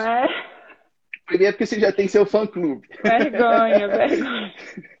falando Não isso? é? Primeiro porque você já tem seu fã-clube. Vergonha.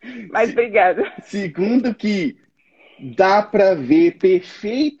 Mas obrigada. Segundo que dá para ver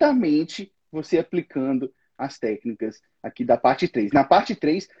perfeitamente você aplicando as técnicas aqui da parte 3. Na parte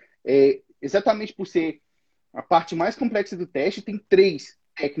 3, exatamente por ser a parte mais complexa do teste, tem 3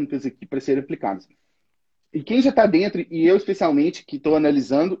 técnicas aqui para serem aplicadas. E quem já está dentro, e eu especialmente, que estou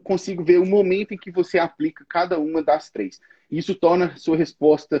analisando, consigo ver o momento em que você aplica cada uma das 3. Isso torna a sua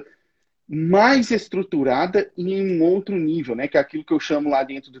resposta mais estruturada e em um outro nível, né? Que é aquilo que eu chamo lá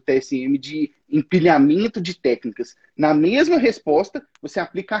dentro do TSM de empilhamento de técnicas. Na mesma resposta, você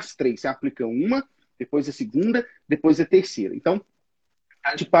aplica as 3. Você aplica uma, depois a segunda, depois a terceira. Então,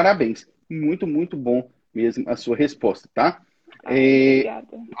 tá de parabéns. Muito, muito bom mesmo a sua resposta, tá?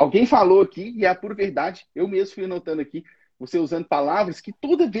 Obrigada. Alguém falou aqui, e é a pura verdade, eu mesmo fui anotando aqui, você usando palavras que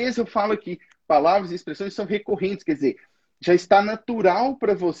toda vez eu falo aqui, palavras e expressões são recorrentes, quer dizer, já está natural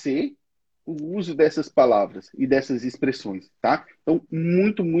para você o uso dessas palavras e dessas expressões, tá? Então,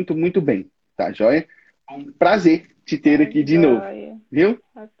 muito, muito, muito bem, tá, joia? Um prazer te ter aqui de novo, viu?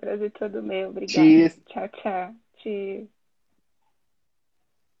 É um prazer todo meu, obrigada. Cheers. Tchau, tchau. Cheers.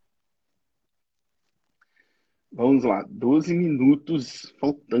 Vamos lá, 12 minutos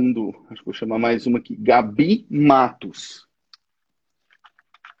faltando. Acho que vou chamar mais uma aqui. Gabi Matos.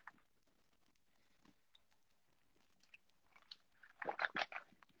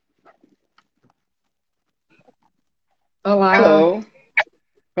 Olá. Hello.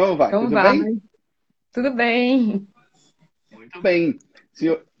 Como vai? Como Tudo vai? bem? Tudo bem. Muito bem.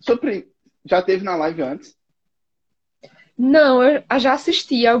 Já esteve na live antes? Não, eu já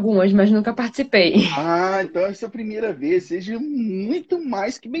assisti algumas, mas nunca participei. Ah, então é a sua primeira vez. Seja muito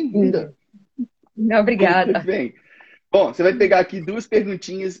mais que bem-vinda. Obrigada. Muito bem. Bom, você vai pegar aqui 2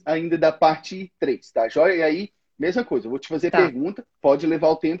 perguntinhas ainda da parte 3, tá, joia? E aí, mesma coisa, eu vou te fazer pergunta, pode levar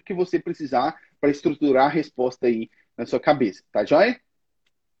o tempo que você precisar para estruturar a resposta aí na sua cabeça, tá, joia?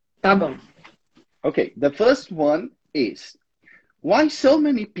 Tá bom. Okay, the first one is, Why so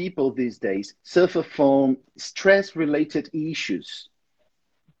many people these days suffer from stress-related issues?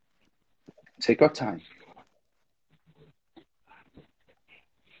 Take your time.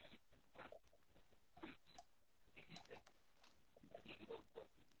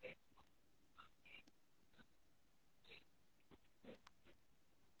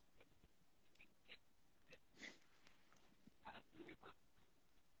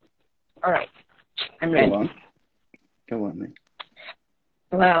 All right, I'm ready. Go on, man.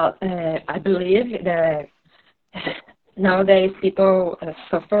 Well, I believe that nowadays people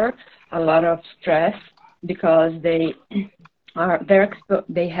suffer a lot of stress because they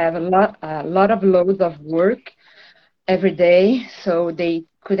have a lot of loads of work every day, so they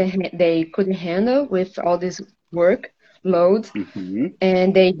couldn't handle with all this work load,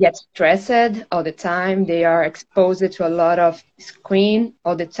 and they get stressed all the time. They are exposed to a lot of screen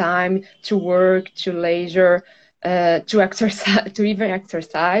all the time, to work, to leisure, to exercise, to even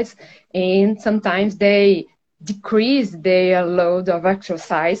exercise, and sometimes they decrease their load of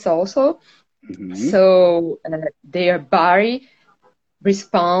exercise also. So their body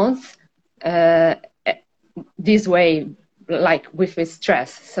responds this way, like with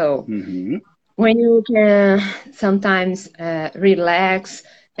stress. So when you can sometimes relax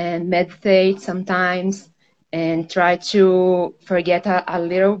and meditate sometimes and try to forget a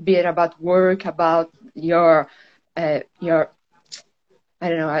little bit about work, about your I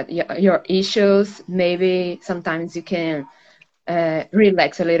don't know, your issues, maybe sometimes you can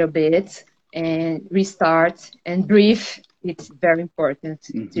relax a little bit and restart and breathe. It's very important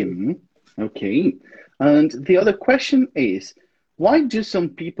too. Okay. And the other question is, why do some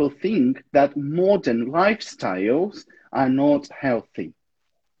people think that modern lifestyles are not healthy?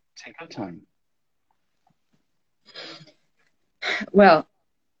 Take your time. Well,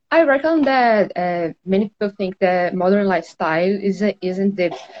 I reckon that many people think that modern lifestyle isn't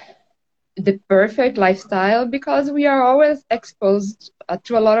the perfect lifestyle because we are always exposed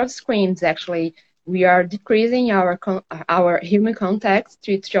to a lot of screens. Actually, we are decreasing our human contact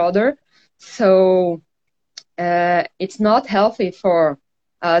to each other, so it's not healthy for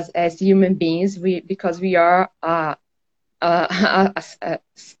us as human beings. Because we are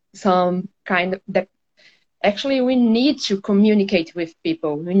some kind of that. Actually, we need to communicate with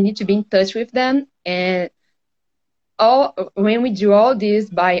people. We need to be in touch with them, and when we do all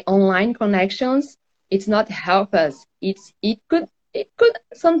this by online connections, it's not help us. It could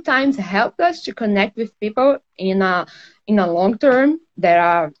sometimes help us to connect with people in a long term that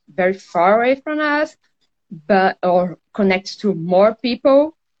are very far away from us, or connect to more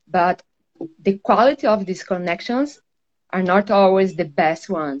people. But the quality of these connections are not always the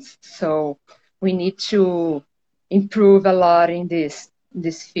best ones. So we need to improve a lot in this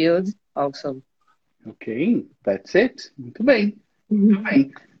field also. Ok, that's it. Muito bem. Muito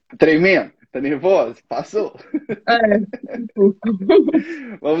bem. Tá tremendo? Tá nervosa? Passou?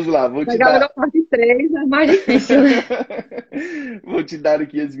 Vamos lá, vou te dar... Na parte 3 é mais difícil, né? Vou te dar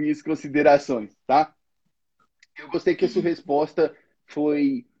aqui as minhas considerações, tá? Eu gostei que a sua resposta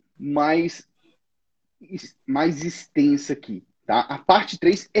foi mais extensa aqui, tá? A parte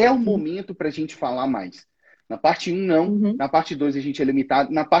 3 é o momento para a gente falar mais. Na parte 1, não. Na parte 2, a gente é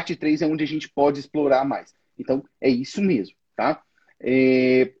limitado. Na parte 3 é onde a gente pode explorar mais. Então, é isso mesmo, tá?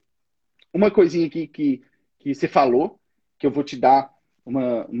 Uma coisinha aqui que você falou, que eu vou te dar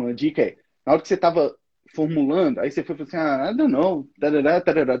uma dica é, na hora que você estava formulando, aí você foi assim, I don't know,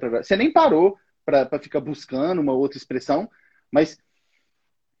 você nem parou para ficar buscando uma outra expressão, mas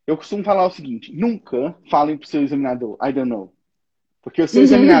eu costumo falar o seguinte, nunca falem para o seu examinador, I don't know. Porque o seu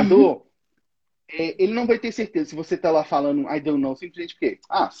examinador, ele não vai ter certeza se você está lá falando I don't know, simplesmente porque,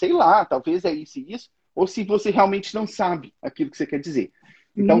 sei lá, talvez é isso e isso, ou se você realmente não sabe aquilo que você quer dizer.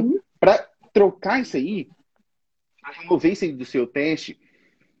 Então, para trocar isso aí, para remover isso aí do seu teste,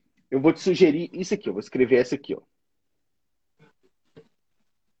 eu vou te sugerir isso aqui, eu vou escrever essa aqui, ó.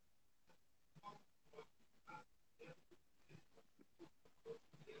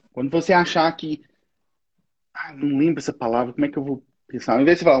 Quando você achar que, não lembro essa palavra, como é que eu vou pensar? Ao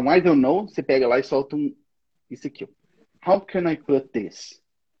invés de você falar I don't know, você pega lá e solta isso aqui, ó. How can I put this?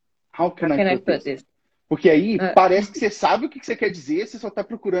 How can I put this? Porque aí parece que você sabe o que você quer dizer, você só está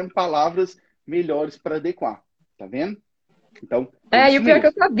procurando palavras melhores para adequar. Tá vendo? Então, e o pior é que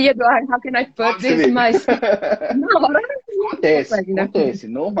eu sabia do How can I put this, mas na hora acontece,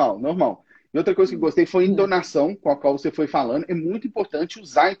 normal. E outra coisa que eu gostei foi a entonação com a qual você foi falando. É muito importante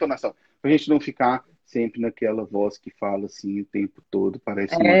usar a entonação, pra gente não ficar sempre naquela voz que fala assim o tempo todo,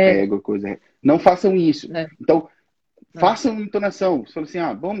 parece uma régua, coisa. Não façam isso. Então, façam entonação. Você fala assim,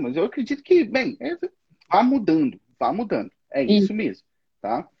 bom, mas eu acredito que, bem, vá mudando. É isso mesmo,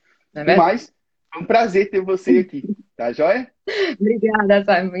 tá? É Mas, é um prazer ter você aqui, tá joia? Obrigada,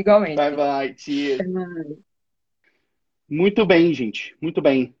 Simon, igualmente. Bye, bye. Cheers. Muito bem, gente. Muito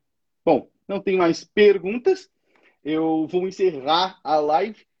bem. Bom, não tem mais perguntas. Eu vou encerrar a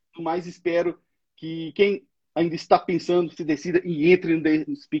live, mas espero que quem ainda está pensando se decida e entre no The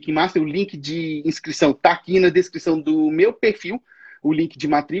Speaking Master. O link de inscrição está aqui na descrição do meu perfil, o link de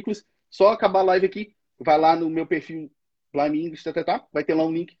matrículas. Só acabar a live aqui, vai lá no meu perfil Blime English, vai ter lá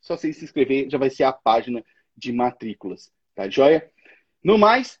um link, só você se inscrever, já vai ser a página de matrículas, tá joia? No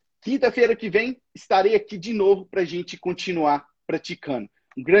mais, quinta-feira que vem estarei aqui de novo para a gente continuar praticando.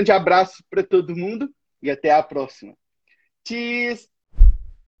 Um grande abraço para todo mundo e até a próxima. Cheers!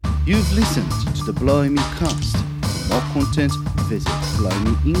 You've listened to the Blimey Cast. For more content, visit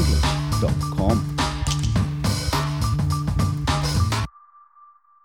blimeenglish.com.